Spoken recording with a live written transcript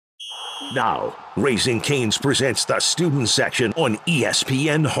Now, Raising Cane's presents the student section on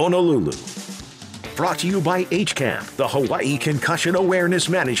ESPN Honolulu. Brought to you by HCAMP, the Hawaii Concussion Awareness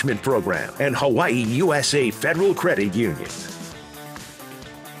Management Program, and HawaiiUSA Federal Credit Union.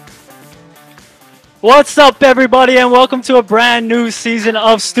 What's up, everybody, and welcome to a brand new season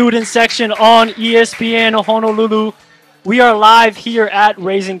of Student Section on ESPN Honolulu. We are live here at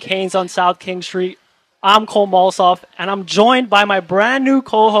Raising Cane's on South King Street. I'm Cole Mausolf, and I'm joined by my brand new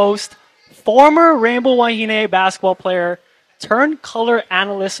co-host, former Rainbow Wahine basketball player, turned color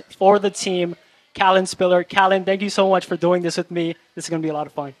analyst for the team, Kallin Spiller. Kallin, thank you so much for doing this with me. This is going to be a lot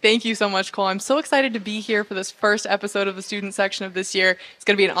of fun. Thank you so much, Cole. I'm so excited to be here for this first episode of the student section of this year. It's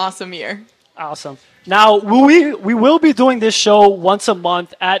going to be an awesome year. Awesome. Now, we will be doing this show once a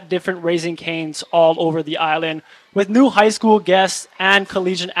month at different Raising Cane's all over the island with new high school guests and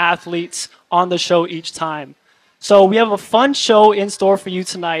collegiate athletes on the show each time. So we have a fun show in store for you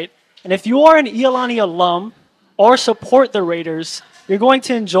tonight. And if you are an Iolani alum or support the Raiders, you're going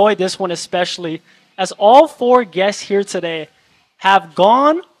to enjoy this one especially, as all four guests here today have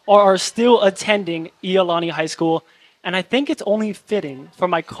gone or are still attending Iolani High School. And I think it's only fitting for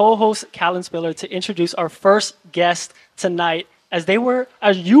my co-host, Kallin Spiller, to introduce our first guest tonight, as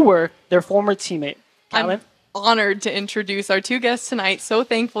you were their former teammate. Kallin? I'm honored to introduce our two guests tonight. So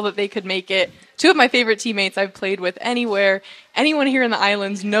thankful that they could make it. Two of my favorite teammates I've played with anywhere. Anyone here in the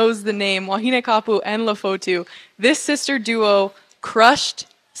islands knows the name Wahinekapu and Lefotu. This sister duo crushed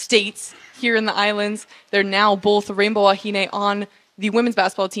states here in the islands. They're now both Rainbow Wahine on the women's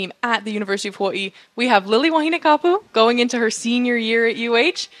basketball team at the University of Hawaii. We have Lily Wahinekapu going into her senior year at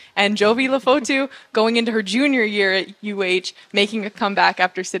UH, and Jovi Lefotu going into her junior year at UH, making a comeback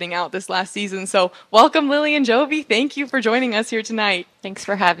after sitting out this last season. So welcome, Lily and Jovi. Thank you for joining us here tonight. Thanks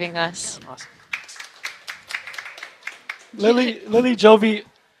for having us. Awesome. Lily, Jovi,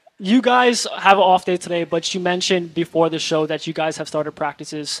 you guys have an off day today, but you mentioned before the show that you guys have started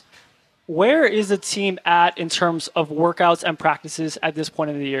practices. Where is the team at in terms of workouts and practices at this point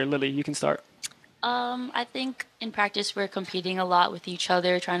of the year? Lily, you can start. I think in practice we're competing a lot with each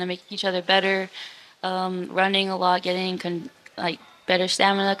other, trying to make each other better, running a lot, getting better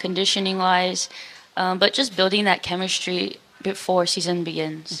stamina, conditioning-wise, but just building that chemistry before season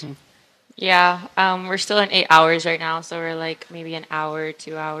begins. Mm-hmm. Yeah, we're still in 8 hours right now, so we're like maybe an hour,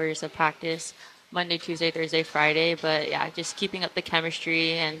 2 hours of practice, Monday, Tuesday, Thursday, Friday. But yeah, just keeping up the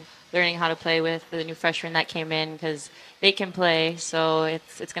chemistry and learning how to play with the new freshmen that came in, because they can play, so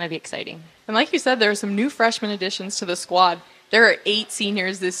it's going to be exciting. And like you said, there are some new freshman additions to the squad. There are 8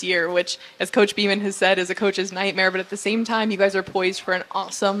 seniors this year, which, as Coach Beeman has said, is a coach's nightmare. But at the same time, you guys are poised for an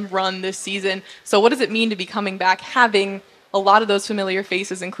awesome run this season. So what does it mean to be coming back, having a lot of those familiar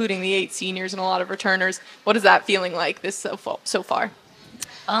faces, including the 8 seniors and a lot of returners? What is that feeling like this so far?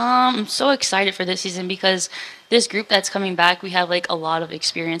 I'm so excited for this season because this group that's coming back, we have a lot of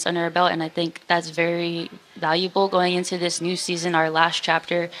experience under our belt, and I think that's very valuable going into this new season, our last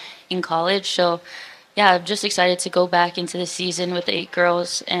chapter in college. So yeah, I'm just excited to go back into the season with the 8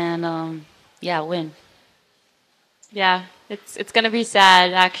 girls and win. Yeah, it's going to be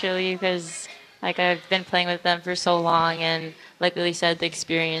sad, actually, because I've been playing with them for so long, and like Lily said, the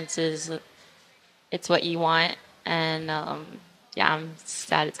experience it's what you want, and I'm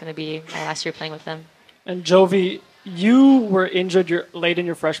sad it's going to be my last year playing with them. And Jovi, you were injured late in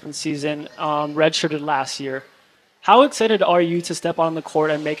your freshman season, redshirted last year. How excited are you to step on the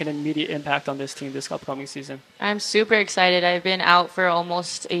court and make an immediate impact on this team this upcoming season? I'm super excited. I've been out for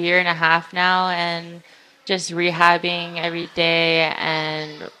almost a year and a half now, and just rehabbing every day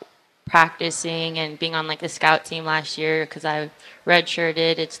and practicing and being on the scout team last year because I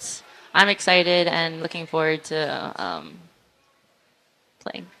redshirted. I'm excited and looking forward to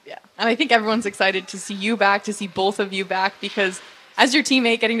playing. Yeah, and I think everyone's excited to see you back, to see both of you back, because as your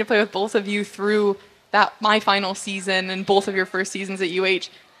teammate, getting to play with both of you through my final season and both of your first seasons at UH,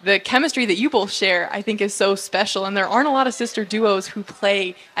 the chemistry that you both share, I think, is so special. And there aren't a lot of sister duos who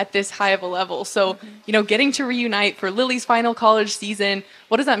play at this high of a level. So, getting to reunite for Lily's final college season,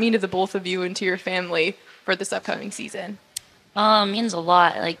 what does that mean to the both of you and to your family for this upcoming season? Means a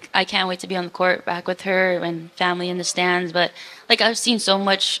lot. I can't wait to be on the court back with her and family in the stands. But I've seen so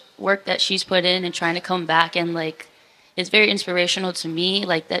much work that she's put in and trying to come back, and it's very inspirational to me,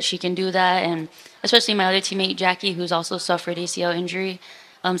 that she can do that. And especially my other teammate Jackie, who's also suffered ACL injury.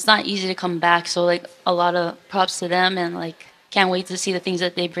 It's not easy to come back, so a lot of props to them, and can't wait to see the things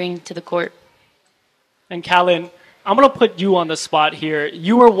that they bring to the court. And Kallin, I'm going to put you on the spot here.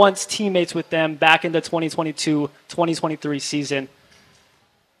 You were once teammates with them back in the 2022-2023 season.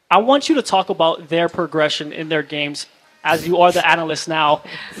 I want you to talk about their progression in their games as you are the analyst now,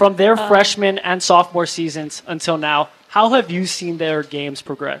 from their freshman and sophomore seasons until now, how have you seen their games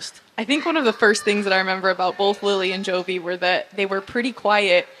progressed? I think one of the first things that I remember about both Lily and Jovi were that they were pretty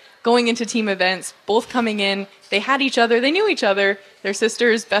quiet going into team events, both coming in. They had each other. They knew each other. They're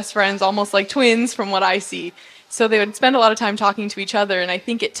sisters, best friends, almost like twins from what I see. So they would spend a lot of time talking to each other, and I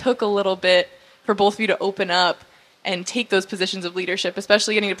think it took a little bit for both of you to open up and take those positions of leadership,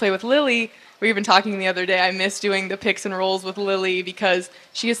 especially getting to play with Lily. We were even talking the other day, I miss doing the picks and rolls with Lily because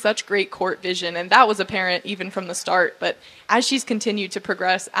she has such great court vision, and that was apparent even from the start. But as she's continued to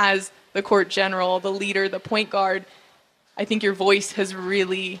progress as the court general, the leader, the point guard, I think your voice has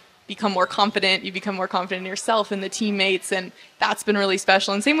really become more confident. You become more confident in yourself and the teammates, and that's been really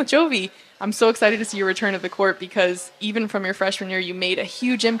special. And same with Jovi. I'm so excited to see your return to the court because even from your freshman year, you made a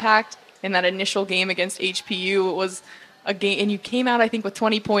huge impact in that initial game against HPU. It was a game, and you came out, I think, with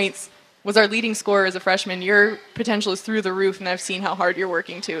 20 points, was our leading scorer as a freshman. Your potential is through the roof, and I've seen how hard you're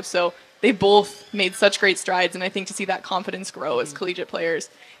working too. So they both made such great strides, and I think to see that confidence grow as collegiate players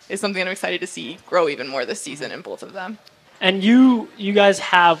is something I'm excited to see grow even more this season in both of them. And you guys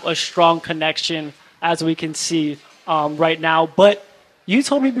have a strong connection, as we can see right now. But you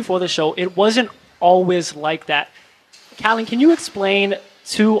told me before the show it wasn't always like that. Kallin, can you explain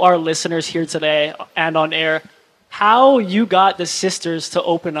to our listeners here today and on air how you got the sisters to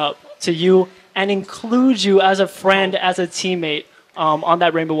open up to you and include you as a friend, as a teammate on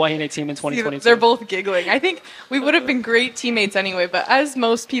that Rainbow Wahine team in 2022? They're both giggling. I think we would have been great teammates anyway, but as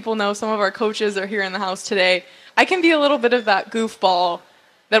most people know, some of our coaches are here in the house today. I can be a little bit of that goofball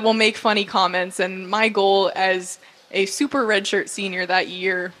that will make funny comments, and my goal as a super redshirt senior that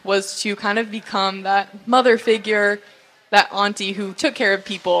year was to kind of become that mother figure, that auntie who took care of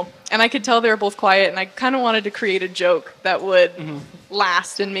people. And I could tell they were both quiet, and I kind of wanted to create a joke that would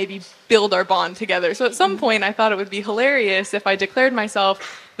last and maybe build our bond together. So at some point, I thought it would be hilarious if I declared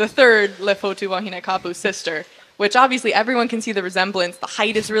myself the third Lefotu Wahinekapu sister, which obviously everyone can see the resemblance. The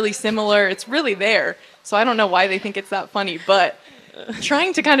height is really similar. It's really there. So I don't know why they think it's that funny, but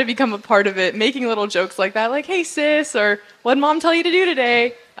trying to kind of become a part of it, making little jokes like that, like, hey, sis, or what'd mom tell you to do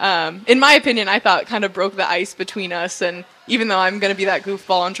today? In my opinion, I thought kind of broke the ice between us. And even though I'm going to be that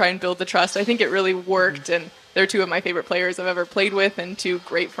goofball and try and build the trust, I think it really worked. And they're two of my favorite players I've ever played with and two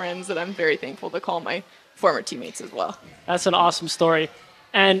great friends that I'm very thankful to call my former teammates as well. That's an awesome story.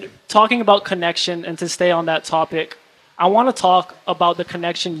 And talking about connection, and to stay on that topic, I want to talk about the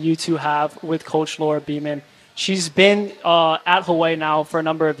connection you two have with Coach Laura Beeman. She's been at Hawaii now for a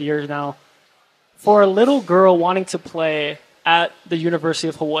number of years now. For a little girl wanting to play at the University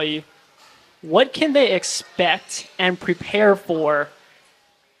of Hawaii, what can they expect and prepare for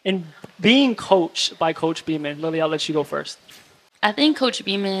in being coached by Coach Beeman? Lily, I'll let you go first. I think Coach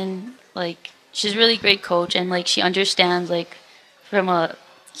Beeman, she's a really great coach, and she understands from a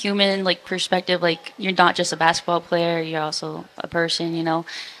human perspective, you're not just a basketball player, you're also a person,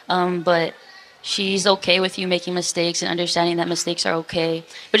 but she's okay with you making mistakes and understanding that mistakes are okay,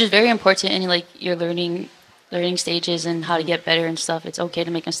 which is very important in your learning stages and how to get better and stuff. It's okay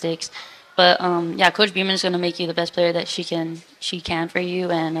to make mistakes, but Coach Beeman is going to make you the best player that she can for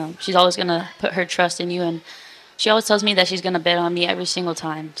you, and she's always going to put her trust in you, and she always tells me that she's going to bet on me every single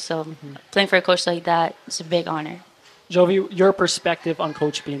time. So playing for a coach like that, it's a big honor. Jovi, your perspective on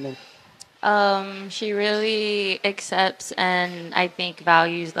Coach Beeman? She really accepts and I think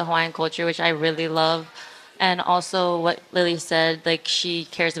values the Hawaiian culture, which I really love. And also what Lily said, she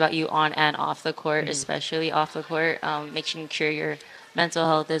cares about you on and off the court, especially off the court, making sure your mental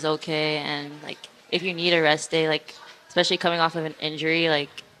health is okay. And if you need a rest day, especially coming off of an injury,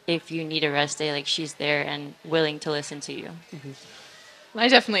 if you need a rest day, she's there and willing to listen to you. I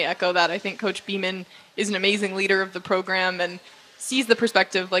definitely echo that. I think Coach Beeman is an amazing leader of the program and sees the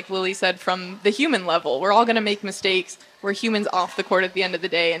perspective, like Lily said, from the human level. We're all going to make mistakes. We're humans off the court at the end of the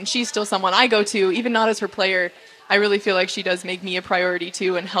day, and she's still someone I go to, even not as her player. I really feel like she does make me a priority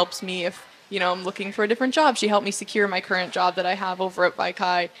too and helps me if, I'm looking for a different job. She helped me secure my current job that I have over at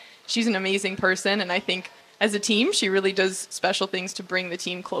Vaikai. She's an amazing person, and I think as a team, she really does special things to bring the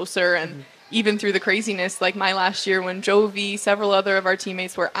team closer. And even through the craziness, like my last year when Jovi, several other of our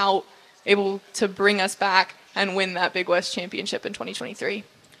teammates were out, able to bring us back and win that Big West Championship in 2023.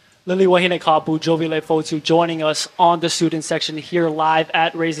 Lily Wahinekapu, Jovi Lefotu joining us on the student section here live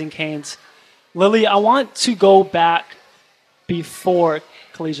at Raising Cane's. Lily, I want to go back before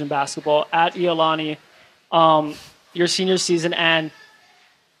collegiate basketball at Iolani, your senior season, and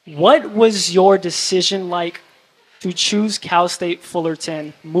what was your decision like to choose Cal State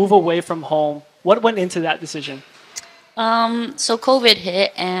Fullerton, move away from home? What went into that decision? So COVID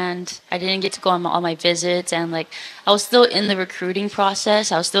hit and I didn't get to go on all my visits, and like I was still in the recruiting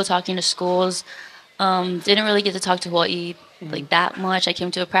process. I was still talking to schools. Didn't really get to talk to Hawaii like that much. I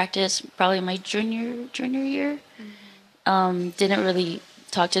came to a practice probably my junior year. Didn't really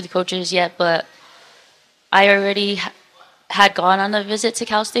talk to the coaches yet, but I already had gone on a visit to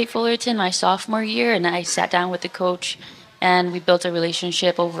Cal State Fullerton my sophomore year, and I sat down with the coach and we built a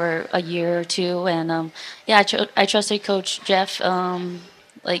relationship over a year or two. And yeah, I trusted Coach Jeff,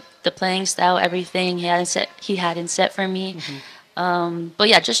 like the playing style, everything he had in set for me. But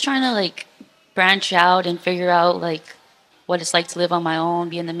yeah, just trying to like branch out and figure out like what it's like to live on my own,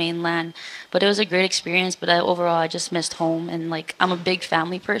 be in the mainland. But it was a great experience. But overall, I just missed home, and like I'm a big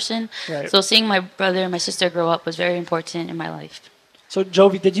family person, Right. so seeing my brother and my sister grow up was very important in my life. So,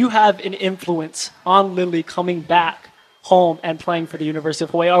 Jovi, did you have an influence on Lily coming back home and playing for the University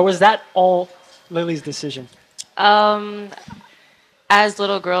of Hawaii, or was that all Lily's decision? As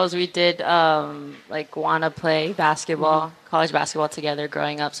little girls, we did like want to play basketball, college basketball together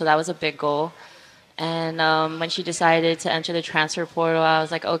growing up. So that was a big goal. And when she decided to enter the transfer portal, I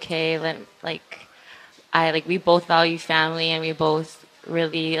was like, okay, we both value family, and we both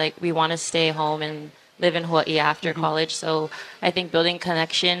really we want to stay home and live in Hawaii after college. So I think building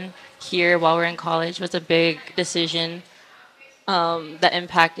connection here while we're in college was a big decision that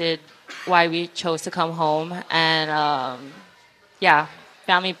impacted why we chose to come home. And yeah,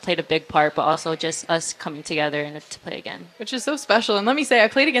 family played a big part, but also just us coming together and to play again. Which is so special. And let me say, I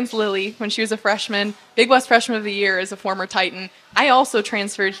played against Lily when she was a freshman, Big West Freshman of the Year as a former Titan. I also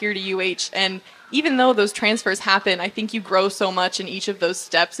transferred here to UH, and even though those transfers happen, I think you grow so much in each of those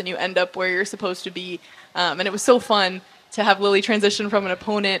steps and you end up where you're supposed to be. And it was so fun to have Lily transition from an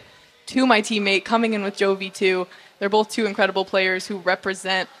opponent to my teammate, coming in with Jovi too. They're both two incredible players who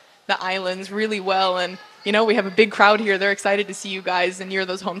represent the islands really well. And, you know, we have a big crowd here. They're excited to see you guys, and you're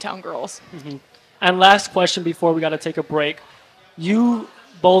those hometown girls. And last question before we got to take a break. You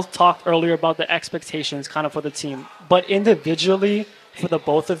both talked earlier about the expectations kind of for the team, but individually for the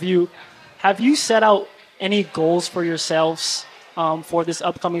both of you, have you set out any goals for yourselves for this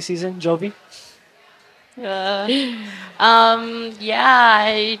upcoming season, Jovi? Yeah,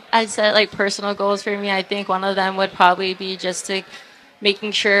 I set like personal goals for me. I think one of them would probably be just to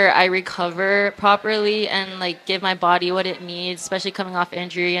making sure I recover properly and like give my body what it needs, especially coming off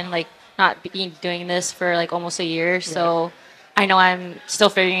injury and like not doing this for like almost a year. So I know I'm still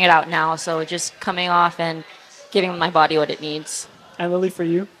figuring it out now. So just coming off and giving my body what it needs. And Lily, for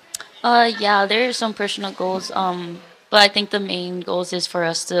you? Yeah, there are some personal goals. But I think the main goals is for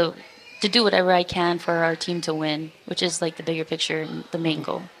us to do whatever I can for our team to win, which is like the bigger picture and the main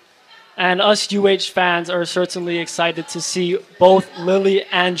goal. And us UH fans are certainly excited to see both Lily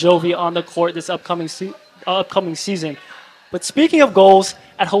and Jovi on the court this upcoming season. But speaking of goals,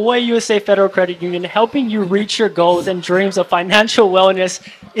 at HawaiiUSA Federal Credit Union, helping you reach your goals and dreams of financial wellness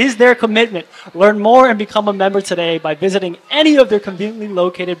is their commitment. Learn more and become a member today by visiting any of their conveniently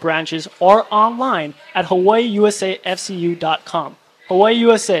located branches or online at HawaiiUSAFCU.com.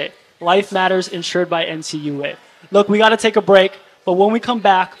 HawaiiUSA, life matters, insured by NCUA. Look, we got to take a break, but when we come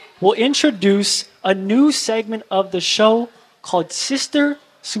back, we'll introduce a new segment of the show called Sister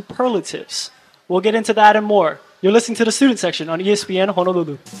Superlatives. We'll get into that and more. You're listening to the student section on ESPN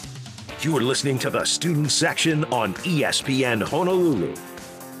Honolulu. You're listening to the student section on ESPN Honolulu.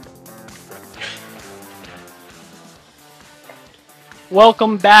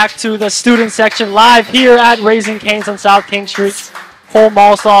 Welcome back to the student section live here at Raising Cane's on South King Street. Cole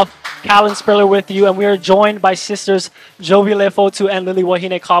Mausolf, Kallin Spiller with you, and we are joined by sisters Jovi Lefotu and Lily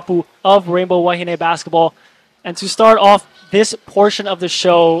Wahinekapu of Rainbow Wahine Basketball. And to start off this portion of the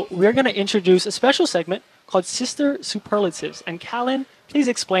show, we're going to introduce a special segment called Sister Superlatives. And Kallin, please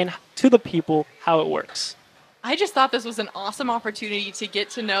explain to the people how it works. I just thought this was an awesome opportunity to get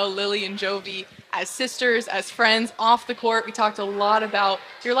to know Lily and Jovi as sisters, as friends off the court. We talked a lot about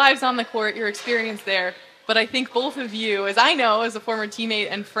your lives on the court, your experience there. But I think both of you, as I know as a former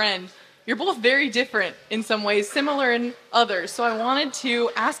teammate and friend, you're both very different in some ways, similar in others. So I wanted to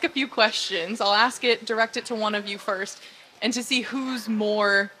ask a few questions. I'll direct it to one of you first, and to see who's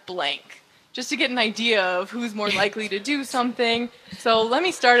more blank, just to get an idea of who's more likely to do something. So let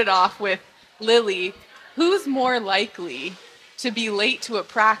me start it off with Lily. Who's more likely to be late to a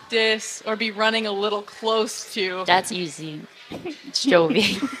practice or be running a little close to? That's easy. It's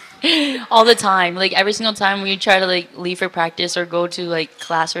Jovi. All the time. Like every single time we try to like leave for practice or go to like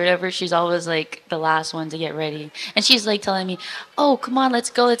class or whatever, she's always like the last one to get ready. And she's like telling me, "Oh, come on,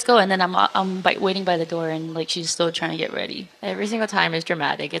 let's go." And then I'm waiting by the door and like she's still trying to get ready. Every single time is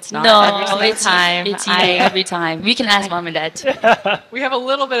dramatic. It's not No, every single it's time. It's you every time. We can ask mom and dad too. We have a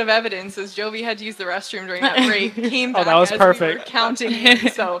little bit of evidence as Jovi had to use the restroom during that break. Came back that was as perfect. we were counting in,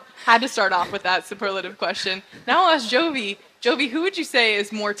 so had to start off with that superlative question. Now I'll ask Jovi. Jovi, who would you say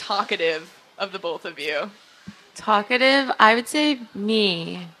is more talkative of the both of you? Talkative, I would say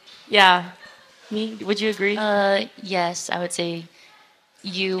me. Yeah. Me? Would you agree? Yes, I would say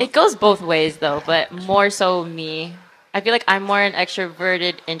you. It goes both ways though, but more so me. I feel like I'm more an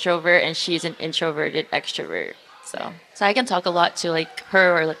extroverted introvert and she's an introverted extrovert. So I can talk a lot to like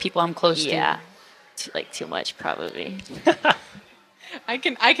her or like people I'm close to. yeah. Too much probably. I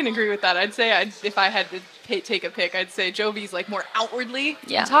can agree with that. I'd say if I had to take a pick, I'd say Jovi's like more outwardly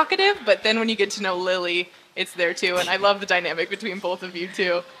talkative, but then when you get to know Lily, it's there too. And I love the dynamic between both of you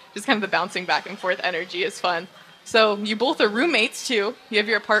too. Just kind of the bouncing back and forth energy is fun. So you both are roommates too. You have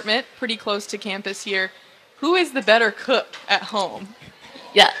your apartment pretty close to campus here. Who is the better cook at home?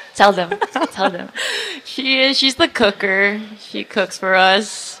 Yeah, tell them. Tell them. She is. She's the cooker. She cooks for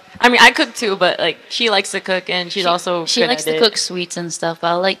us. I mean, I cook too, but like she likes to cook and she's also she good likes at to it. cook sweets and stuff.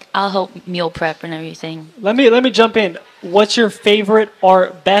 I'll help meal prep and everything. Let me jump in. What's your favorite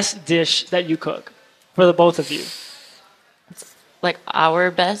or best dish that you cook for the both of you? Like our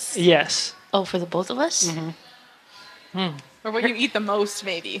best. Yes. Oh, for the both of us? Or what you eat the most,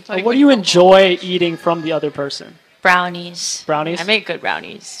 maybe? What do you enjoy eating from the other person? Brownies. Brownies? I make good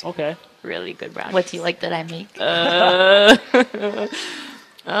brownies. Okay. Really good brownies. What do you like that I make?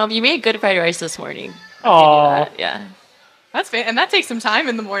 You made good fried rice this morning. Oh, Yeah. That's and that takes some time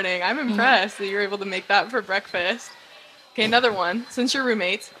in the morning. I'm impressed that you're able to make that for breakfast. Okay, another one. Since you're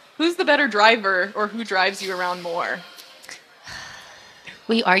roommates, who's the better driver or who drives you around more?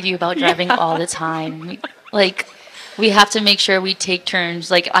 We argue about driving all the time. We have to make sure we take turns.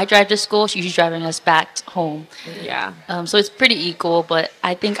 Like, I drive to school, she's driving us back home. Yeah. So it's pretty equal, but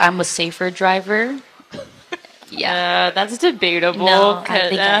I think I'm a safer driver. Yeah. That's debatable. No, I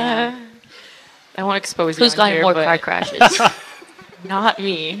think I am. I won't expose you. Who's gotten more car crashes? Not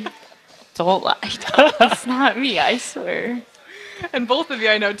me. Don't lie. It's not me, I swear. And both of you,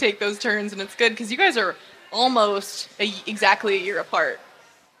 I know, take those turns, and it's good because you guys are almost exactly a year apart.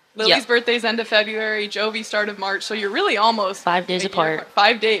 Lily's birthday's end of February, Jovi start of March, so you're really almost 5 days apart.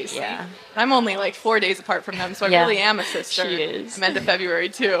 5 days. Yeah. I'm only like 4 days apart from them, so I really am a sister. She is. I'm end of February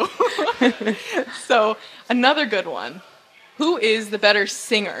too. So another good one. Who is the better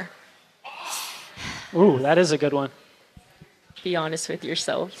singer? ooh, that is a good one. Be honest with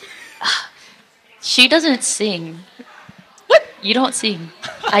yourself. She doesn't sing. What? You don't sing.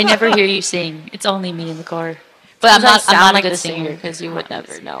 I never hear you sing. It's only me in the car. But I'm not a good singer because you would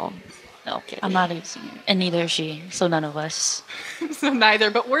never know. No, I'm not a good singer, and neither is she. So none of us. So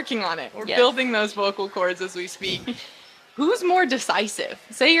neither, but working on it. We're building those vocal cords as we speak. Who's more decisive?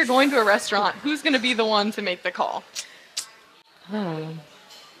 Say you're going to a restaurant. Who's going to be the one to make the call?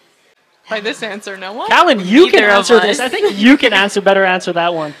 By this answer, no one? Kallin, you can Neither of answer us. this. I think you can better answer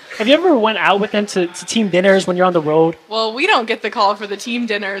that one. Have you ever went out with them to team dinners when you're on the road? Well, we don't get the call for the team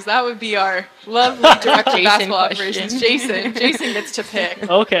dinners. That would be our lovely director of basketball operations, Jason. Jason gets to pick.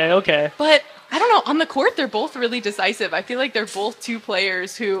 Okay. But I don't know. On the court, they're both really decisive. I feel like they're both two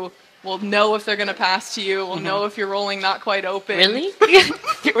players who will know if they're going to pass to you, will know if you're rolling not quite open. Really?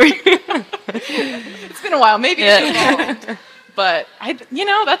 It's been a while. Maybe it's evolved. But,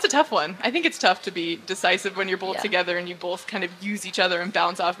 that's a tough one. I think it's tough to be decisive when you're both together and you both kind of use each other and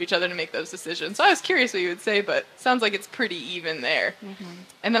bounce off each other to make those decisions. So I was curious what you would say, but sounds like it's pretty even there. Mm-hmm.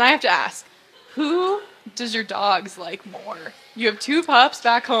 And then I have to ask, who does your dogs like more? You have two pups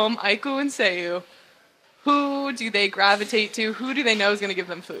back home, Aiku and Seiyu. Who do they gravitate to? Who do they know is going to give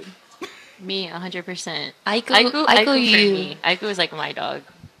them food? Me, 100%. Aiku, for you. me. Aiku is like my dog.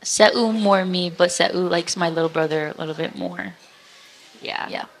 Seu more me, but Seu likes my little brother a little bit more.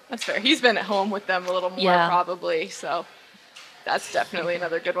 Yeah. That's fair. He's been at home with them a little more probably, so that's definitely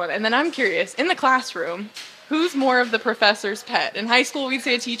another good one. And then I'm curious, in the classroom, who's more of the professor's pet? In high school, we'd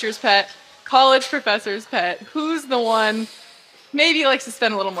say a teacher's pet. College, professor's pet. Who's the one maybe likes to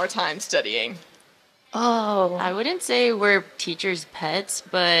spend a little more time studying? Oh. I wouldn't say we're teachers' pets,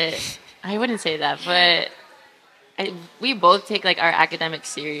 but I wouldn't say that, but we both take like our academics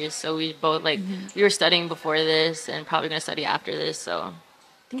serious, so we both we were studying before this and probably going to study after this, so I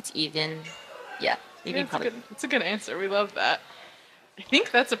think it's even. Yeah. It's a good answer. We love that. I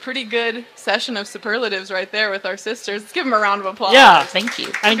think that's a pretty good session of superlatives right there with our sisters. Let's give them a round of applause. Yeah. Thank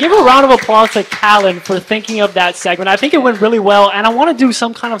you. And give a round of applause to Kallin for thinking of that segment. I think it went really well, and I want to do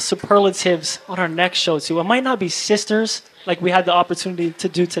some kind of superlatives on our next show, too. It might not be sisters like we had the opportunity to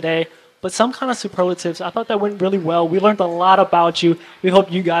do today, but some kind of superlatives. I thought that went really well. We learned a lot about you. We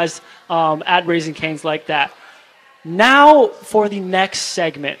hope you guys at Raising Cane's like that. Now for the next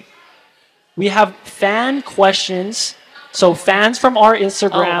segment. We have fan questions. So fans from our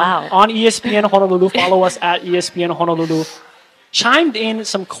Instagram on ESPN Honolulu, follow us at ESPN Honolulu, chimed in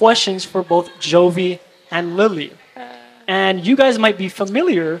some questions for both Jovi and Lily. And you guys might be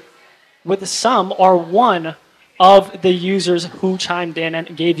familiar with some or one of the users who chimed in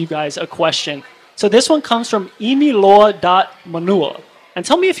and gave you guys a question. So this one comes from imiloa.manua. And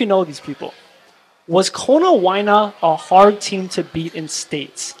tell me if you know these people. Was Kona Waina a hard team to beat in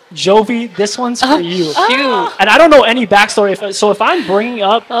states? Jovi, this one's for you. And I don't know any backstory. If I'm bringing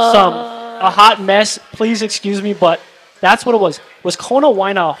up a hot mess, please excuse me, but that's what it was. Was Kona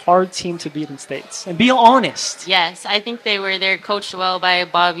Waina a hard team to beat in states? And be honest. Yes, I think they're coached well by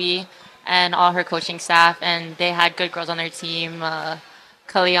Bobby and all her coaching staff, and they had good girls on their team.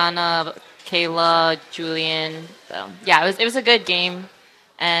 Kaliana, Kayla, Julian. So, yeah, it was a good game.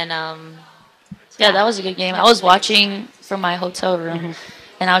 And yeah, that was a good game. I was watching from my hotel room,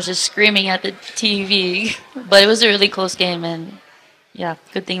 and I was just screaming at the TV. But it was a really close game, and yeah,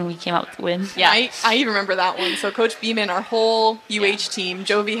 good thing we came out with the win. Yeah, I even remember that one. So Coach Beeman, our whole UH team,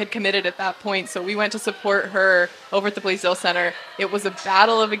 Jovi had committed at that point, so we went to support her over at the Blaisdell Center. It was a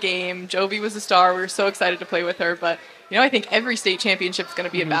battle of a game. Jovi was a star. We were so excited to play with her, but I think every state championship is going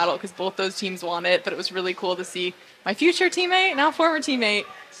to be a battle because both those teams won it, but it was really cool to see my future teammate, now former teammate,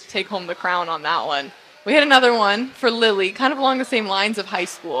 take home the crown on that one. We had another one for Lily, kind of along the same lines of high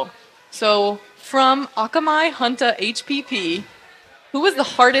school. So from Akamai Hunta HPP, who was the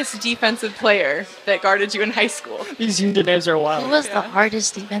hardest defensive player that guarded you in high school? These usernames are wild. Who was the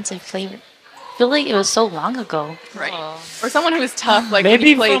hardest defensive player? I feel like it was so long ago. Right. Or someone who was tough, like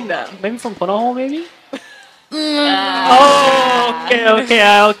maybe when you played them. Maybe from Punahou, maybe?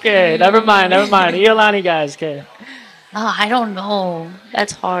 Okay. Never mind. Iolani guys, okay. Oh, I don't know.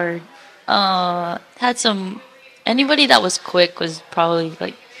 That's hard. Had some... Anybody that was quick was probably,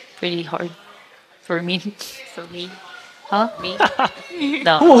 like, pretty hard for me. For me? Huh? Me?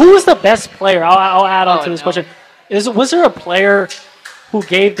 No. Who was the best player? I'll add on to this question. Was there a player who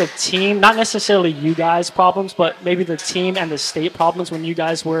gave the team, not necessarily you guys problems, but maybe the team and the state problems when you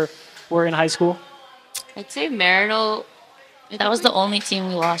guys were in high school? I'd say Marino. That was the only team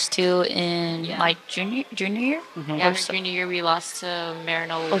we lost to in my junior year. Mm-hmm. Yeah, junior year we lost to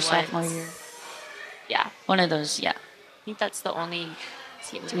Marino. Or sophomore year. Yeah. One of those, yeah. I think that's the only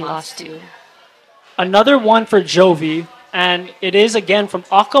team we lost to. Another one for Jovi, and it is again from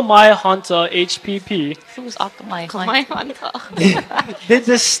Akamai Hunta HPP. Who's Akamai Hunta? Did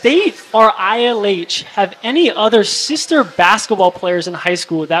the state or ILH have any other sister basketball players in high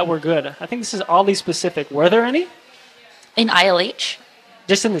school that were good? I think this is oddly specific. Were there any? In ILH?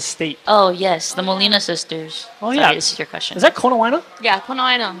 Just in the state. Oh, yes. The Molina sisters. Oh, yeah. Sorry, this is your question. Is that Kona Waina? Yeah, Kona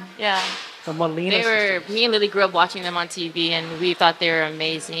Waina. Yeah. The Molina sisters. Me and Lily grew up watching them on TV, and we thought they were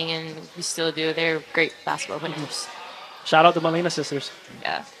amazing, and we still do. They're great basketball players. Shout out to Molina sisters.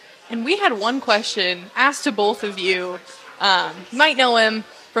 Yeah. And we had one question asked to both of you. You might know him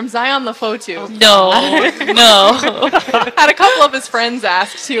from Jovi Lefotu. No. Had a couple of his friends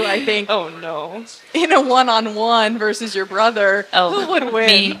ask too, I think. Oh, no. In a one-on-one versus your brother, who would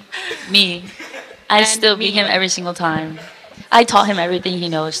win? Me. I still beat him every single time. I taught him everything he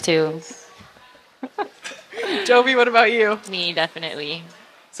knows, too. Jovi, what about you? Me, definitely.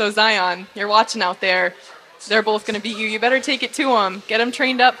 So, Zion, you're watching out there. They're both going to beat you. You better take it to them. Get them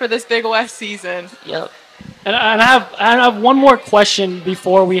trained up for this Big West season. Yep. And I have one more question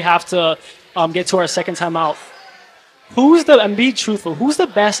before we have to get to our second time out. And be truthful, who's the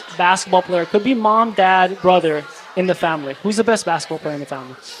best basketball player? Could be mom, dad, brother in the family. Who's the best basketball player in the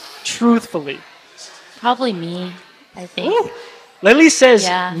family? Truthfully. Probably me, I think. Ooh. Lily says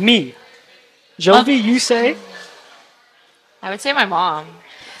me. Jovi, you say? I would say my mom.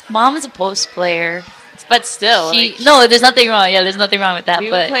 Mom is a post player. But still, no, there's nothing wrong. Yeah, there's nothing wrong with that. We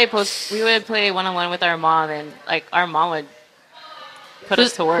would play one-on-one with our mom, and like our mom would put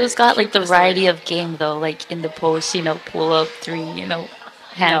us to work. Who's got like the variety of game though, like in the post, pull up, three,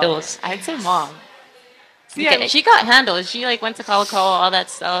 handles. No, I'd say mom. Yeah, she got handles. She went to Colo, all that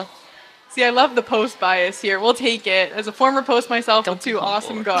stuff. See, I love the post bias here. We'll take it. As a former post myself with two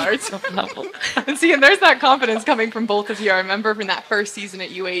awesome guards. And see, and there's that confidence coming from both of you. I remember from that first season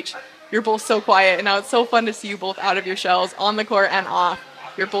at UH. you're both so quiet, and now it's so fun to see you both out of your shells, on the court and off.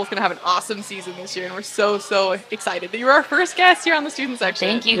 You're both going to have an awesome season this year, and we're so, so excited that you're our first guest here on the student section.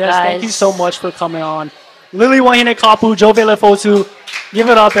 Thank you, Yes, guys. thank you so much for coming on. Lily Wahinekapu, Jovi Lefotu, give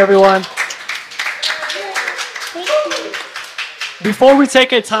it up, everyone. Before we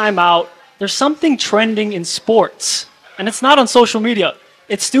take a time out, there's something trending in sports, and it's not on social media.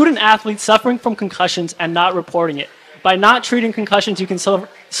 It's student athletes suffering from concussions and not reporting it. By not treating concussions, you can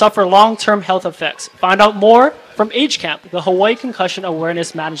suffer long-term health effects. Find out more from HCAMP, the Hawaii Concussion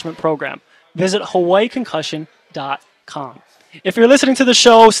Awareness Management Program. Visit hawaiiconcussion.com. If you're listening to the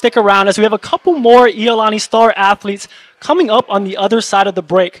show, stick around as we have a couple more Iolani star athletes coming up on the other side of the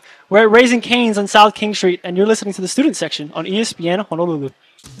break. We're at Raising Cane's on South King Street, and you're listening to the student section on ESPN Honolulu.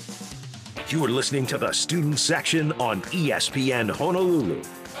 You are listening to the student section on ESPN Honolulu.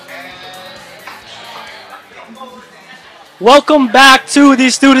 Welcome back to the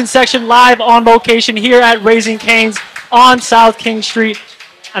student section live on location here at Raising Cane's on South King Street.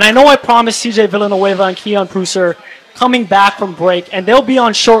 And I know I promised CJ Villanueva and Keon Preusser coming back from break, and they'll be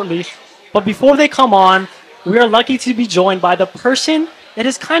on shortly. But before they come on, we are lucky to be joined by the person that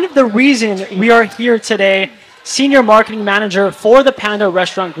is kind of the reason we are here today, Senior Marketing Manager for the Panda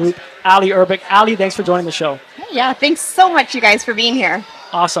Restaurant Group, Allie Urbick. Allie, thanks for joining the show. Yeah, thanks so much, you guys, for being here.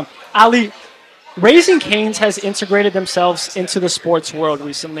 Awesome. Allie, Raising Cane's has integrated themselves into the sports world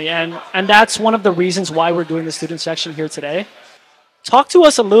recently, and that's one of the reasons why we're doing the student section here today. Talk to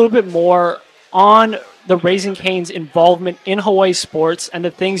us a little bit more on the Raising Cane's involvement in Hawaii sports and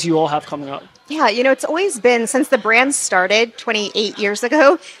the things you all have coming up. Yeah, it's always been, since the brand started 28 years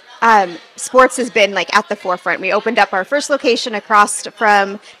ago, sports has been like at the forefront. We opened up our first location across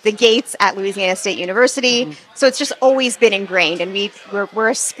from the gates at Louisiana State University. So it's just always been ingrained, and we're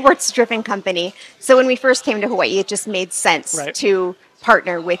a sports-driven company. So when we first came to Hawaii, it just made sense to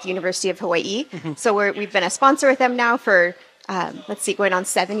partner with University of Hawaii. So we've been a sponsor with them now for going on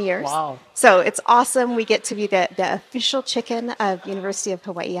 7 years. Wow. So it's awesome. We get to be the official chicken of University of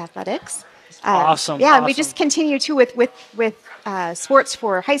Hawaii Athletics. Awesome. Yeah, awesome. and we just continue too with sports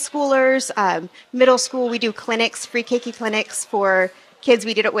for high schoolers, middle school. We do clinics, free keiki clinics for kids.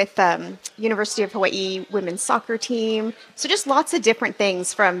 We did it with University of Hawaii women's soccer team. So just lots of different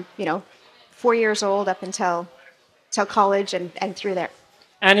things from 4 years old up until college and through there.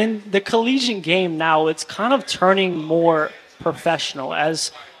 And in the collegiate game now, it's kind of turning more professional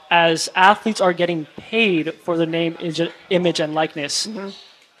as athletes are getting paid for the name, image, and likeness.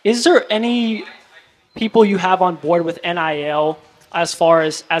 Is there any people you have on board with NIL as far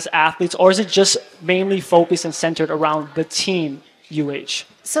as athletes, or is it just mainly focused and centered around the team UH?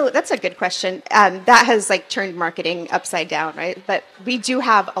 So that's a good question. That has turned marketing upside down, right? But we do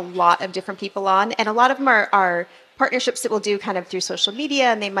have a lot of different people on, and a lot of them are partnerships that we'll do kind of through social media,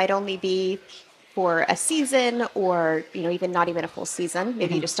 and they might only be for a season, or even not even a full season,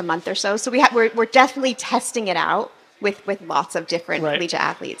 maybe just a month or so. So we're definitely testing it out with lots of different collegiate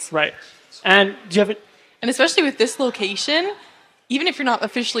athletes. Right. And do you have it? And especially with this location, even if you're not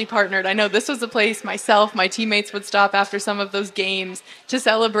officially partnered, I know this was a place myself, my teammates would stop after some of those games to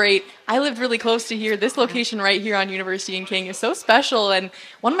celebrate. I lived really close to here. This location right here on University and King is so special. And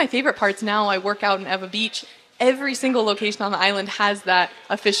one of my favorite parts now, I work out in Ewa Beach. Every single location on the island has that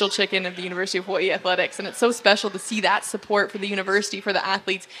official chicken of the University of Hawaii Athletics. And it's so special to see that support for the university, for the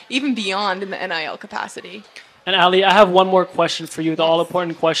athletes, even beyond in the NIL capacity. And Allie, I have one more question for you, the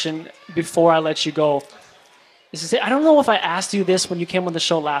all-important question before I let you go. I don't know if I asked you this when you came on the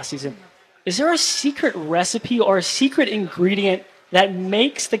show last season. Is there a secret recipe or a secret ingredient that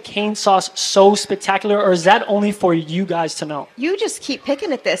makes the cane sauce so spectacular, or is that only for you guys to know? You just keep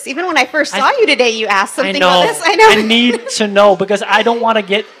picking at this. Even when I first saw you today, you asked something about this. I know. I need to know because I don't want to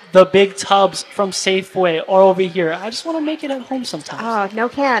get the big tubs from Safeway or over here. I just want to make it at home sometimes. Oh, no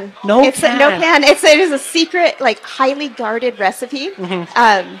can. No It is a secret, highly guarded recipe.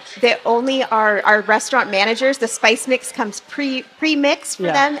 That only our restaurant managers, the spice mix comes pre-mixed for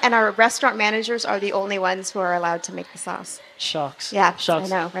them, and our restaurant managers are the only ones who are allowed to make the sauce. Shucks. Yeah,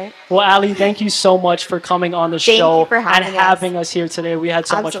 Shucks. I know, right? Well, Allie, thank you so much for coming on the show you for having us here today. We had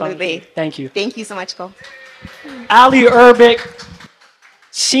so much fun. Thank you. Thank you so much, Cole. Allie Urbick,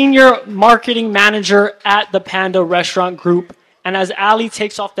 Senior Marketing Manager at the Panda Restaurant Group. And as Allie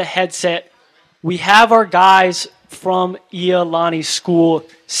takes off the headset, we have our guys from Iolani School,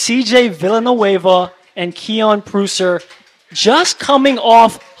 CJ Villanueva and Keon Preusser, just coming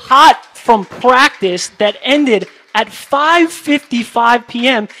off hot from practice that ended at 5:55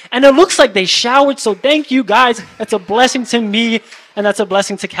 p.m. And it looks like they showered, so thank you guys. That's a blessing to me, and that's a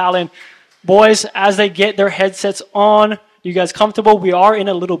blessing to Kallin. Boys, as they get their headsets on, You guys comfortable? We are in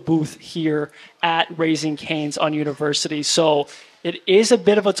a little booth here at Raising Cane's on University, so it is a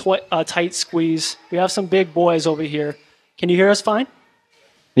bit of a tight squeeze. We have some big boys over here. Can you hear us fine?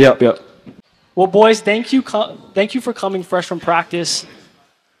 Yep. Well, boys, thank you for coming fresh from practice.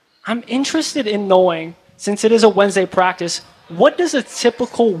 I'm interested in knowing, since it is a Wednesday practice, what does a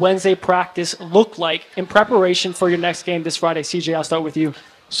typical Wednesday practice look like in preparation for your next game this Friday? CJ, I'll start with you.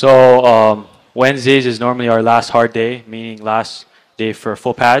 So Wednesdays is normally our last hard day, meaning last day for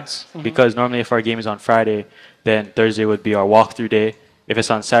full pads, because normally if our game is on Friday, then Thursday would be our walkthrough day. If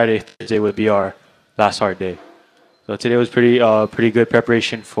it's on Saturday, Thursday would be our last hard day. So today was pretty good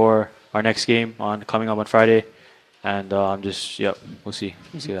preparation for our next game coming up on Friday. And we'll see. We'll see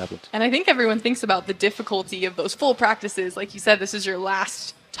what happens. And I think everyone thinks about the difficulty of those full practices. Like you said, this is your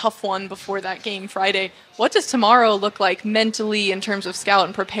last tough one before that game Friday. What does tomorrow look like mentally in terms of scout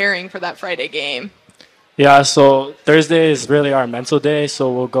and preparing for that Friday game? Yeah, so Thursday is really our mental day.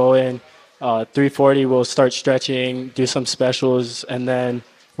 So we'll go in 3:40. We'll start stretching, do some specials, and then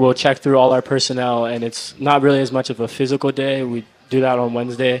we'll check through all our personnel. And it's not really as much of a physical day. We do that on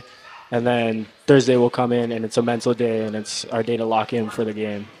Wednesday. And then Thursday we'll come in, and it's a mental day, and it's our day to lock in for the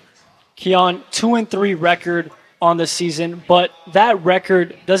game. Keon, 2-3 record on the season, but that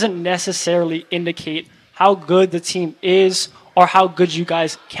record doesn't necessarily indicate how good the team is or how good you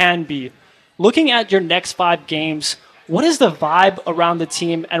guys can be. Looking at your next 5 games, what is the vibe around the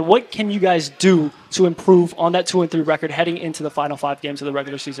team, and what can you guys do to improve on that 2-3 record heading into the final 5 games of the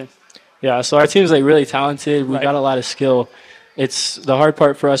regular season? Yeah, so our team's really talented. We got a lot of skill. It's the hard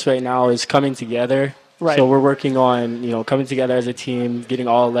part for us right now is coming together. Right. So we're working on, coming together as a team, getting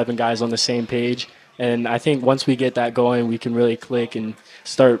all 11 guys on the same page. And I think once we get that going, we can really click and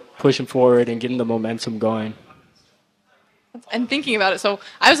start pushing forward and getting the momentum going. And thinking about it, so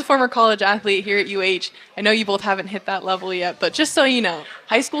I was a former college athlete here at UH. I know you both haven't hit that level yet, but just so you know,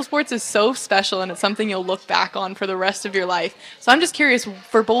 high school sports is so special, and it's something you'll look back on for the rest of your life. So I'm just curious,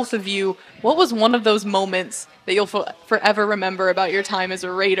 for both of you, what was one of those moments that you'll forever remember about your time as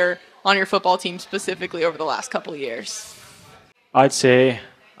a Raider on your football team specifically over the last couple of years? I'd say,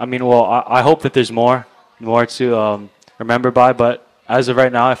 I hope that there's more to remember by, but as of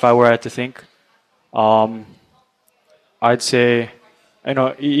right now, if I were to think, I'd say,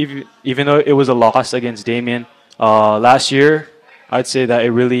 even though it was a loss against Damien last year, I'd say that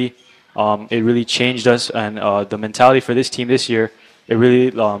it really changed us, and the mentality for this team this year, it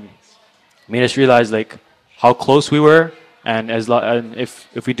really made us realize how close we were, and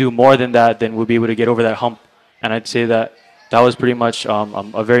if we do more than that, then we'll be able to get over that hump. And I'd say that was pretty much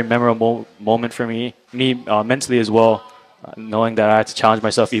a very memorable moment for me mentally as well, knowing that I had to challenge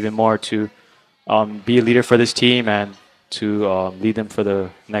myself even more to be a leader for this team and to lead them for the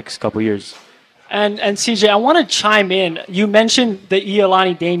next couple years. And CJ, I want to chime in. You mentioned the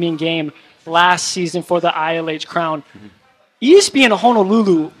Iolani Damien game last season for the ILH crown. ESPN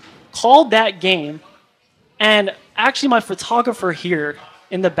Honolulu called that game, and actually my photographer here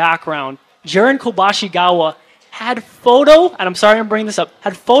in the background, Jaren Kobashigawa, had photo, and I'm sorry I'm bringing this up,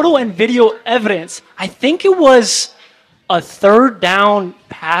 had photo and video evidence. I think it was a third down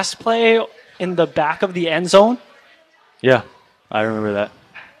pass play in the back of the end zone. Yeah, I remember that.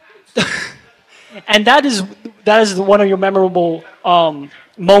 And that is one of your memorable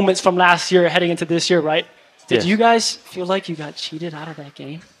moments from last year heading into this year, right? Did you guys feel like you got cheated out of that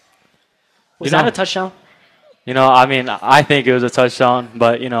game? Was that a touchdown? I think it was a touchdown,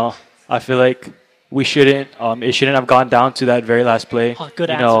 but I feel like we shouldn't. It shouldn't have gone down to that very last play. Oh,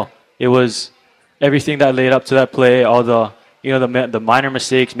 good answer. It was everything that led up to that play, all the the minor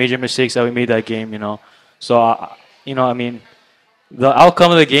mistakes, major mistakes that we made that game. So the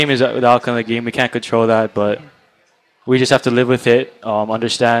outcome of the game is the outcome of the game. We can't control that, but we just have to live with it.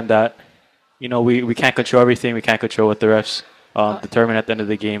 Understand that we can't control everything. We can't control what the refs determine at the end of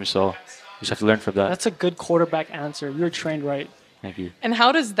the game. So we just have to learn from that. That's a good quarterback answer. You're trained right. Thank you. And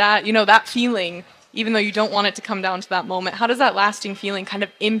how does that, that feeling, even though you don't want it to come down to that moment, how does that lasting feeling kind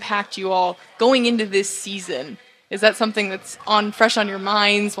of impact you all going into this season? Is that something that's fresh on your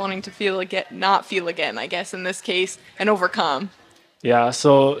minds, wanting to not feel again, I guess, in this case, and overcome? Yeah,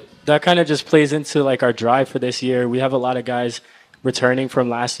 so that kind of just plays into our drive for this year. We have a lot of guys returning from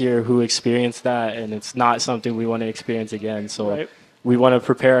last year who experienced that, and it's not something we want to experience again. So we want to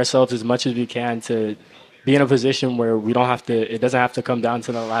prepare ourselves as much as we can to be in a position where it doesn't have to come down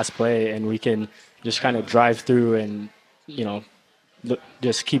to the last play, and we can just kind of drive through and,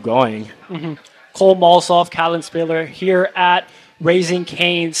 just keep going. Mm-hmm. Cole Mausolf, Kallin Spiller here at Raising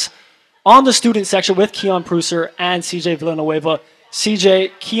Cane's on the student section with Keon Preusser and CJ Villanueva.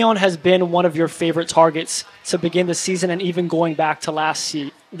 CJ, Keon has been one of your favorite targets to begin the season and even going back to last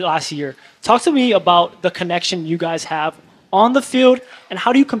year. Talk to me about the connection you guys have on the field, and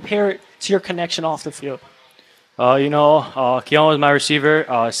how do you compare it to your connection off the field? Keon was my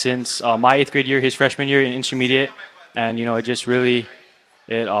receiver since my 8th grade year, his freshman year in intermediate, and it just really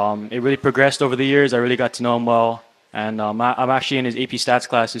it really progressed over the years. I really got to know him well, and I'm actually in his AP Stats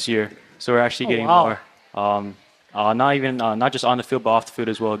class this year, so we're actually getting more. Not just on the field, but off the field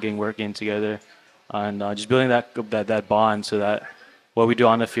as well, getting working together, and just building that bond, so that what we do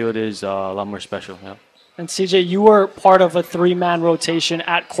on the field is a lot more special. Yeah. And CJ, you were part of a 3-man rotation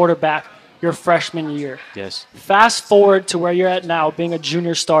at quarterback your freshman year. Yes. Fast forward to where you're at now, being a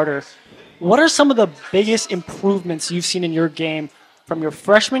junior starter. What are some of the biggest improvements you've seen in your game from your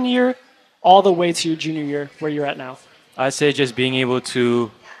freshman year all the way to your junior year, where you're at now? I'd say just being able to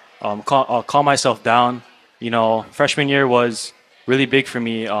calm myself down. Freshman year was really big for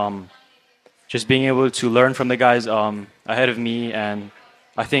me. Just being able to learn from the guys ahead of me, and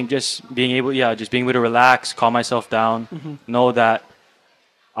I think just being able to relax, calm myself down, know that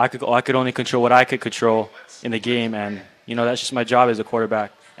I could only control what I could control in the game, and that's just my job as a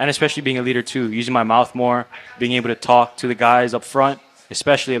quarterback, and especially being a leader too, using my mouth more, being able to talk to the guys up front,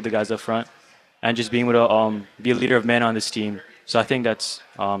 especially of the guys up front, and just being able to be a leader of men on this team. So I think that's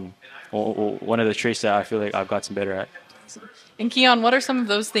one of the traits that I feel like I've gotten better at. And Keon, what are some of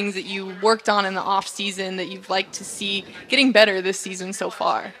those things that you worked on in the off season that you'd like to see getting better this season so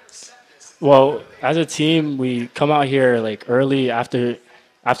far? Well, as a team, we come out here like early after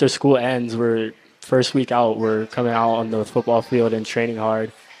school ends. We're first week out. We're coming out on the football field and training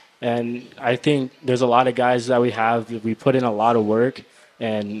hard. And I think there's a lot of guys that we put in a lot of work,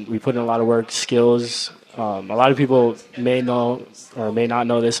 and we put in a lot of work, skills. A lot of people may know or may not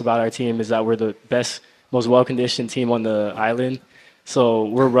know this about our team, is that we're the best, most well-conditioned team on the island. So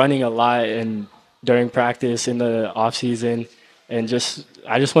we're running a lot and during practice, in the off season, and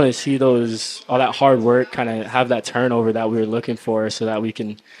I just want to see all that hard work kind of have that turnover that we were looking for, so that we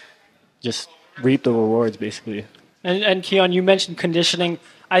can just reap the rewards, basically. And Keon, you mentioned conditioning.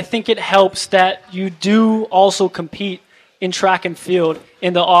 I think it helps that you do also compete in track and field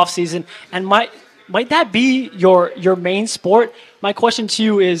in the off season, and might that be your main sport? My question to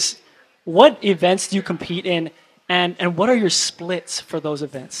you is, what events do you compete in, and what are your splits for those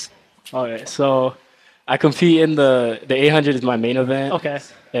events? Okay, so I compete in the 800 is my main event. Okay.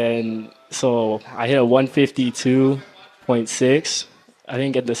 And so I hit a 152.6, I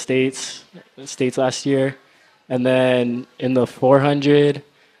think, at the States last year. And then in the 400,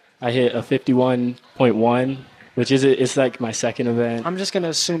 I hit a 51.1, which it's like my second event. I'm just going to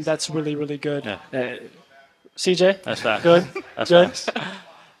assume that's really, really good. Yeah. CJ? That's fast. Good? That's good. fast.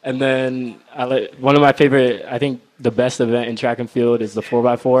 And then one of my favorite, I think the best event in track and field is the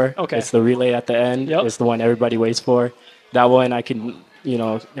 4x4. Okay. It's the relay at the end. Yep. It's the one everybody waits for. That one I can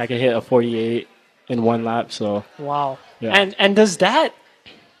hit a 48 in one lap. So wow. Yeah. And does that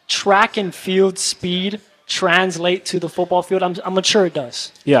track and field speed translate to the football field? I'm sure it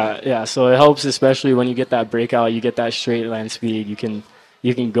does. Yeah. So it helps, especially when you get that breakout, you get that straight line speed. You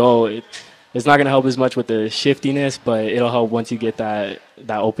can go. It's not going to help as much with the shiftiness, but it'll help once you get that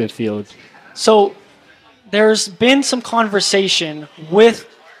open field. So there's been some conversation with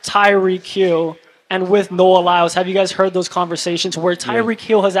Tyreek Hill and with Noah Lyles. Have you guys heard those conversations where Tyreek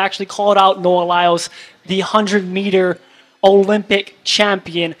Hill has actually called out Noah Lyles, the 100-meter Olympic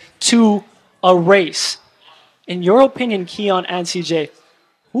champion, to a race? In your opinion, Keon and CJ,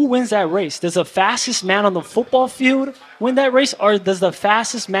 who wins that race? Does the fastest man on the football field win that race, or does the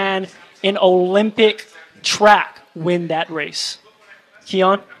fastest man in Olympic track win that race?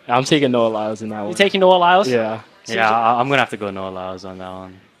 Keon? I'm taking Noah Lyles in that one. You taking Noah Lyles? Yeah. Yeah, I'm going to have to go Noah Lyles on that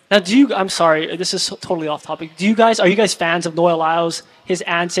one. Now, I'm sorry, this is totally off topic. Are you guys fans of Noah Lyles, his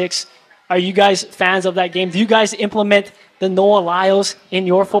antics? Are you guys fans of that game? Do you guys implement the Noah Lyles in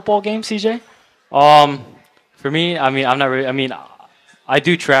your football game, CJ? For me, I'm not really, I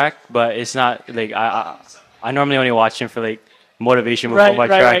do track, but it's not like, I normally only watch him for like motivation before my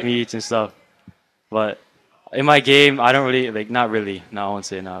track meets and stuff. But in my game, I don't really, not really. No, I won't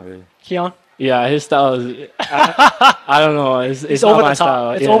say not really. Keon? Yeah, his style is, I don't know. It's over not my the top.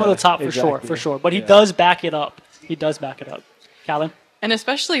 style. It's over the top for sure. But he does back it up. Kallin? And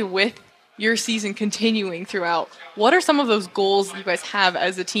especially with your season continuing throughout, what are some of those goals you guys have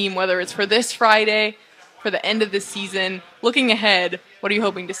as a team, whether it's for this Friday, for the end of this season? Looking ahead, what are you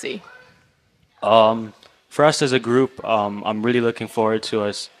hoping to see? For us as a group, I'm really looking forward to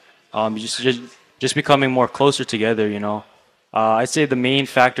us just becoming more closer together, I'd say the main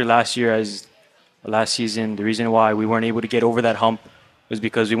factor last year, as last season, the reason why we weren't able to get over that hump was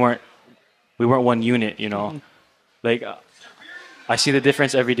because we weren't one unit, you know. Like, I see the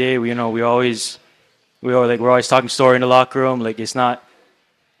difference every day. We're always talking story in the locker room. Like, it's not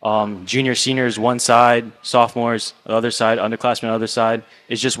junior, seniors one side, sophomores the other side, underclassmen the other side.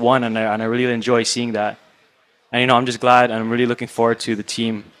 It's just one, and I really enjoy seeing that. And I'm just glad, and I'm really looking forward to the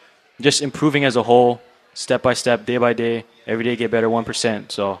team just improving as a whole, step by step, day by day, every day get better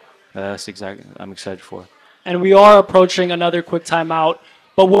 1%. So that's exactly what I'm excited for. And we are approaching another quick timeout.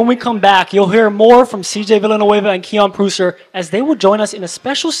 But when we come back, you'll hear more from CJ Villanueva and Keon Preusser as they will join us in a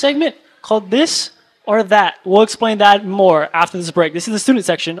special segment called This or That. We'll explain that more after this break. This is the student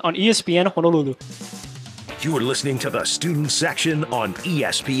section on ESPN Honolulu. You are listening to the student section on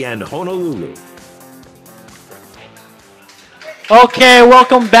ESPN Honolulu. Okay,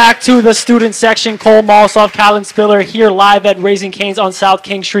 welcome back to the student section. Cole Mausolf, Kallin Spiller here live at Raising Cane's on South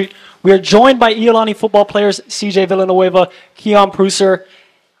King Street. We are joined by Iolani football players CJ Villanueva, Keon Preusser.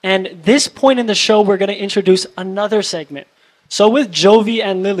 And this point in the show, we're going to introduce another segment. So with Jovi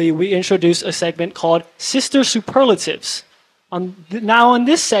and Lily, we introduced a segment called Sister Superlatives. Now in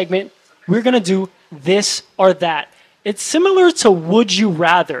this segment, we're going to do this or that. It's similar to Would You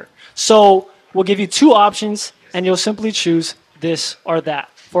Rather. So we'll give you two options, and you'll simply choose this or that.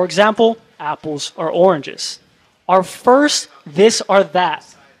 For example, apples or oranges. Our first this or that.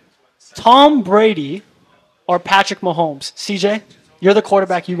 Tom Brady or Patrick Mahomes? CJ, you're the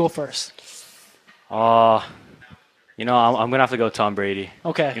quarterback. You go first. I'm going to have to go Tom Brady.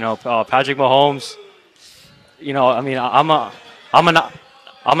 Okay. Patrick Mahomes,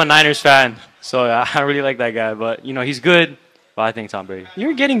 I'm a Niners fan, so I really like that guy. But, he's good, but I think Tom Brady.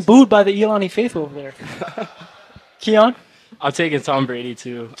 You're getting booed by the Iolani faithful over there. Keon? I'm taking Tom Brady,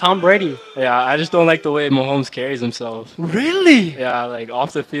 too. Tom Brady? Yeah, I just don't like the way Mahomes carries himself. Really? Yeah, like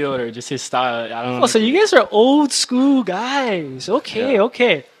off the field or just his style. I don't know. Oh, so you guys are old school guys. Okay, Yeah.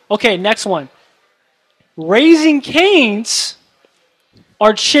 okay. Okay, next one. Raising Cane's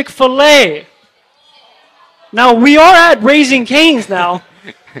or Chick-fil-A? Now, we are at Raising Cane's now.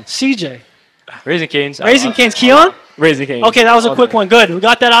 CJ. Raising Cane's. Raising Cane's. Keon? Raising Cane's. Okay, that was a quick one. Good. We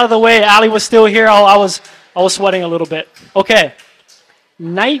got that out of the way. Allie was still here. I was sweating a little bit. Okay.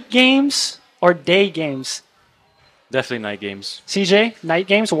 Night games or day games? Definitely night games. CJ, night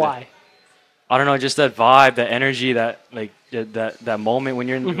games? Why? I don't know, just that vibe, that energy, that moment when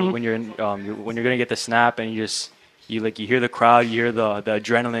you're gonna get the snap and you hear the crowd, you hear the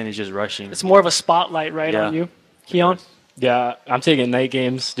adrenaline is just rushing. It's more of a spotlight, right, on you, Keon? Yeah, I'm taking night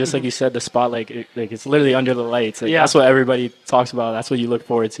games. Just like you said, the spotlight, it's literally under the lights. That's what everybody talks about. That's what you look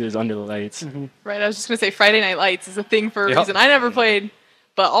forward to is under the lights. Right, I was just going to say Friday Night Lights is a thing for a reason. I never played,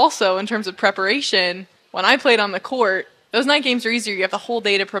 but also in terms of preparation, when I played on the court, those night games are easier. You have the whole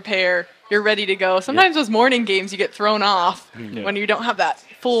day to prepare. You're ready to go. Sometimes those morning games you get thrown off when you don't have that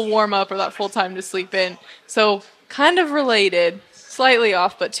full warm-up or that full time to sleep in. So kind of related, slightly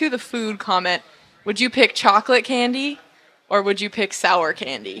off, but to the food comment, would you pick chocolate candy or would you pick sour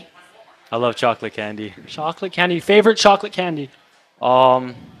candy? I love chocolate candy. Chocolate candy. Favorite chocolate candy?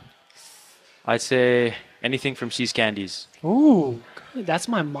 I'd say anything from C's Candies. Ooh, good. That's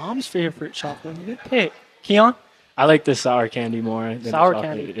my mom's favorite chocolate. Good pick. Keon? I like the sour candy more than Sour the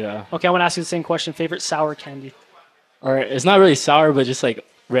chocolate. candy. Yeah. Okay, I want to ask you the same question. Favorite sour candy? Or it's not really sour, but just like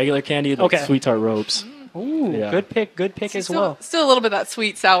regular candy, like sweet tart ropes. Ooh, good pick. Good pick as well. Still a little bit of that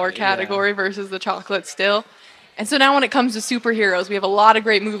sweet sour category versus the chocolate still. And so now when it comes to superheroes, we have a lot of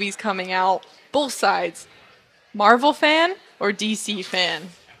great movies coming out. Both sides. Marvel fan or DC fan?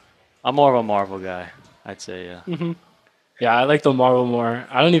 I'm more of a Marvel guy, I'd say, yeah. Yeah, I like the Marvel more.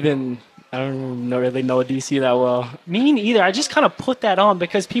 I don't really know DC that well. Me neither. I just kind of put that on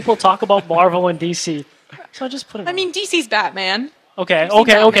because people talk about Marvel and DC. So I just put it on. I mean, DC's Batman. Okay.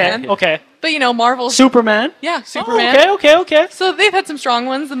 But, Marvel's... Superman? Yeah, Superman. Okay. So they've had some strong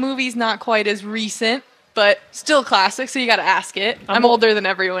ones. The movie's not quite as recent, but still classic, so you got to ask it. I'm older than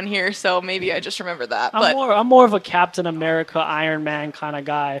everyone here, so maybe I just remember that. I'm more of a Captain America, Iron Man kind of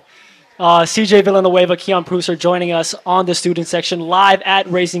guy. CJ Villanueva, Keon Preusser joining us on the student section live at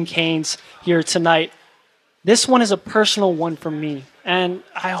Raising Cane's here tonight. This one is a personal one for me, and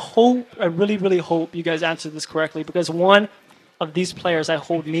I really, really hope you guys answer this correctly because one of these players I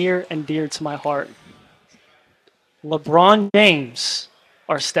hold near and dear to my heart. LeBron James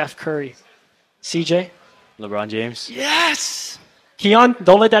or Steph Curry? CJ? LeBron James. Yes! Keon,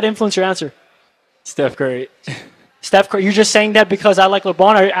 don't let that influence your answer. Steph Curry. Steph Curry. You're just saying that because I like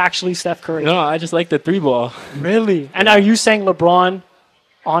LeBron or actually Steph Curry? No, I just like the three ball. Really? And are you saying LeBron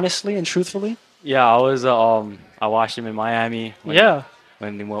honestly and truthfully? Yeah, I watched him in Miami.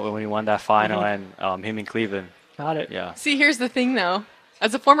 when he won that final, and him in Cleveland. Got it. Yeah. See, here's the thing, though.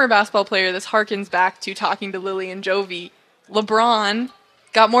 As a former basketball player, this harkens back to talking to Lily and Jovi. LeBron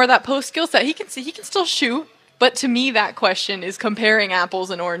got more of that post skill set. He can still shoot, but to me, that question is comparing apples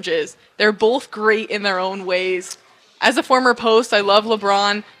and oranges. They're both great in their own ways. As a former post, I love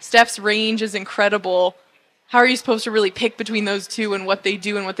LeBron. Steph's range is incredible. How are you supposed to really pick between those two and what they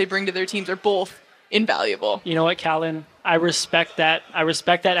do and what they bring to their teams? They're both invaluable. You know what, Kallin? I respect that. I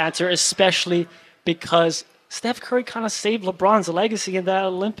respect that answer, especially because Steph Curry kind of saved LeBron's legacy in that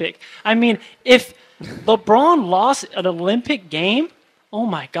Olympic. I mean, if LeBron lost an Olympic game, oh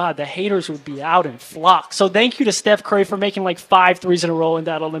my God, the haters would be out in flock. So thank you to Steph Curry for making like 5 threes in a row in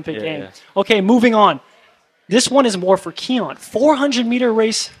that Olympic game. Yeah. Okay, moving on. This one is more for Keon. 400-meter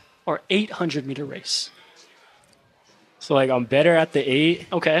race or 800-meter race? So, like, I'm better at the 8.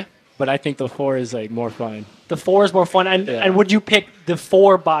 Okay. But I think the 4 is, like, more fun. The 4 is more fun. And would you pick the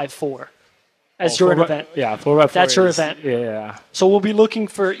 4x4 as your event? Yeah, 4x4. That's your event. Yeah. So we'll be looking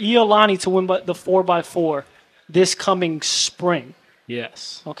for Iolani to win the 4x4 this coming spring.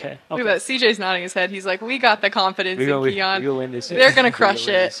 Yes. Okay. Look at that. CJ's nodding his head. He's like, we got the confidence in Keon. We'll win this year. They're going to crush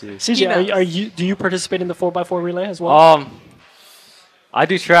it. CJ, do you participate in the 4x4 relay as well? I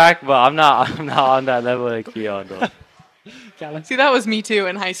do track, but I'm not on that level like Keon, though. See, that was me too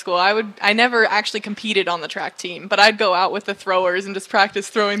in high school. I never actually competed on the track team, but I'd go out with the throwers and just practice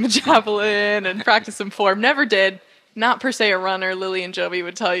throwing the javelin and practice some form. Never did. Not per se a runner. Lily and Jovi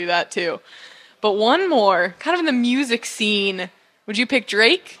would tell you that too. But one more, kind of in the music scene. Would you pick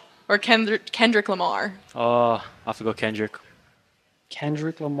Drake or Kendrick Lamar? I have to go Kendrick.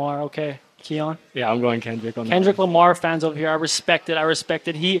 Kendrick Lamar, okay. Keon? Yeah, I'm going Kendrick on Kendrick Lamar fans over here. I respect it.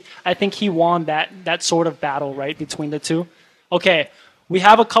 I think he won that sort of battle, right, between the two. Okay, we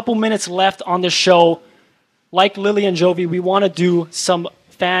have a couple minutes left on the show. Like Lily and Jovi, we want to do some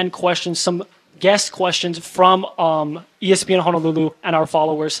fan questions, some guest questions from ESPN Honolulu and our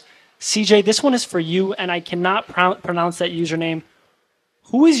followers. CJ, this one is for you, and I cannot pronounce that username.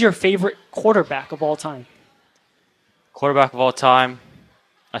 Who is your favorite quarterback of all time? Quarterback of all time,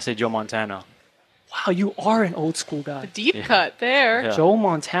 I say Joe Montana. Wow, you are an old school guy. A deep cut there. Yeah. Joe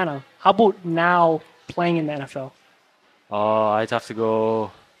Montana. How about now playing in the NFL? I'd have to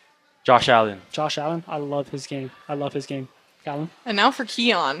go Josh Allen. Josh Allen? I love his game. Kallin? And now for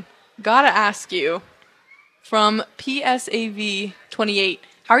Keon. Gotta ask you, from PSAV 28,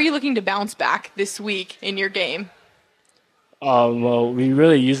 how are you looking to bounce back this week in your game? Well, we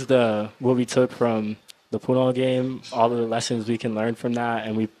really used what we took from the Puno game, all of the lessons we can learn from that,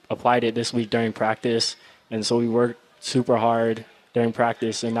 and we applied it this week during practice. And so we worked super hard during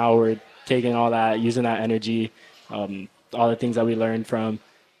practice, and now we're taking all that, using that energy, all the things that we learned from,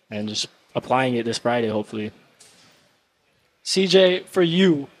 and just applying it this Friday, hopefully. CJ, for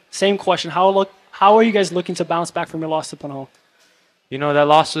you, same question. How are you guys looking to bounce back from your loss to Puno? You know, that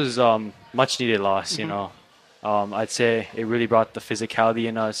loss was much needed loss, you know. I'd say it really brought the physicality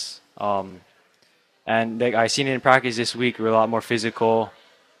in us. And like I seen it in practice this week, we're a lot more physical,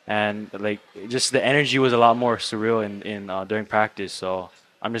 and like just the energy was a lot more surreal in during practice. So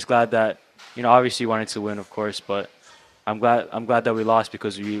I'm just glad that, you know, obviously wanted to win, of course, but I'm glad that we lost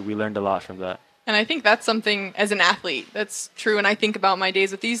because we learned a lot from that. And I think that's something as an athlete that's true. And I think about my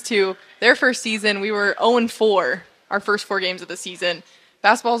days with these two. Their first season, we were 0-4, our first 4 games of the season.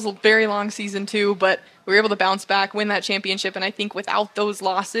 Basketball's a very long season too, but we were able to bounce back, win that championship. And I think without those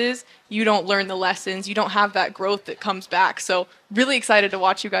losses, you don't learn the lessons. You don't have that growth that comes back. So really excited to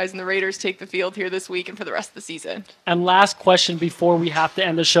watch you guys and the Raiders take the field here this week and for the rest of the season. And last question before we have to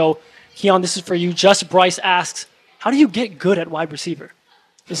end the show. Keon, this is for you. Just Bryce asks, how do you get good at wide receiver?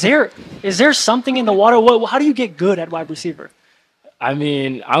 Is there something in the water? How do you get good at wide receiver? I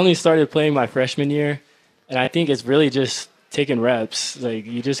mean, I only started playing my freshman year, and I think it's really just taking reps. Like,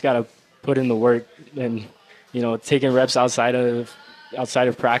 you just got to put in the work and, you know, taking reps outside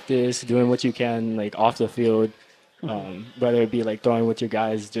of practice, doing what you can, like, off the field, whether it be, like, throwing with your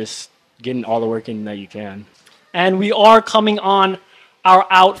guys, just getting all the work in that you can. And we are coming on our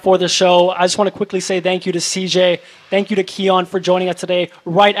out for the show. I just want to quickly say thank you to CJ. Thank you to Keon for joining us today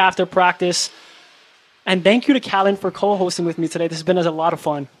right after practice. And thank you to Kallin for co-hosting with me today. This has been a lot of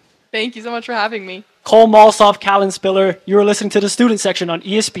fun. Thank you so much for having me. Cole Mausolf, Kallin Spiller. You are listening to the student section on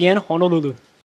ESPN Honolulu.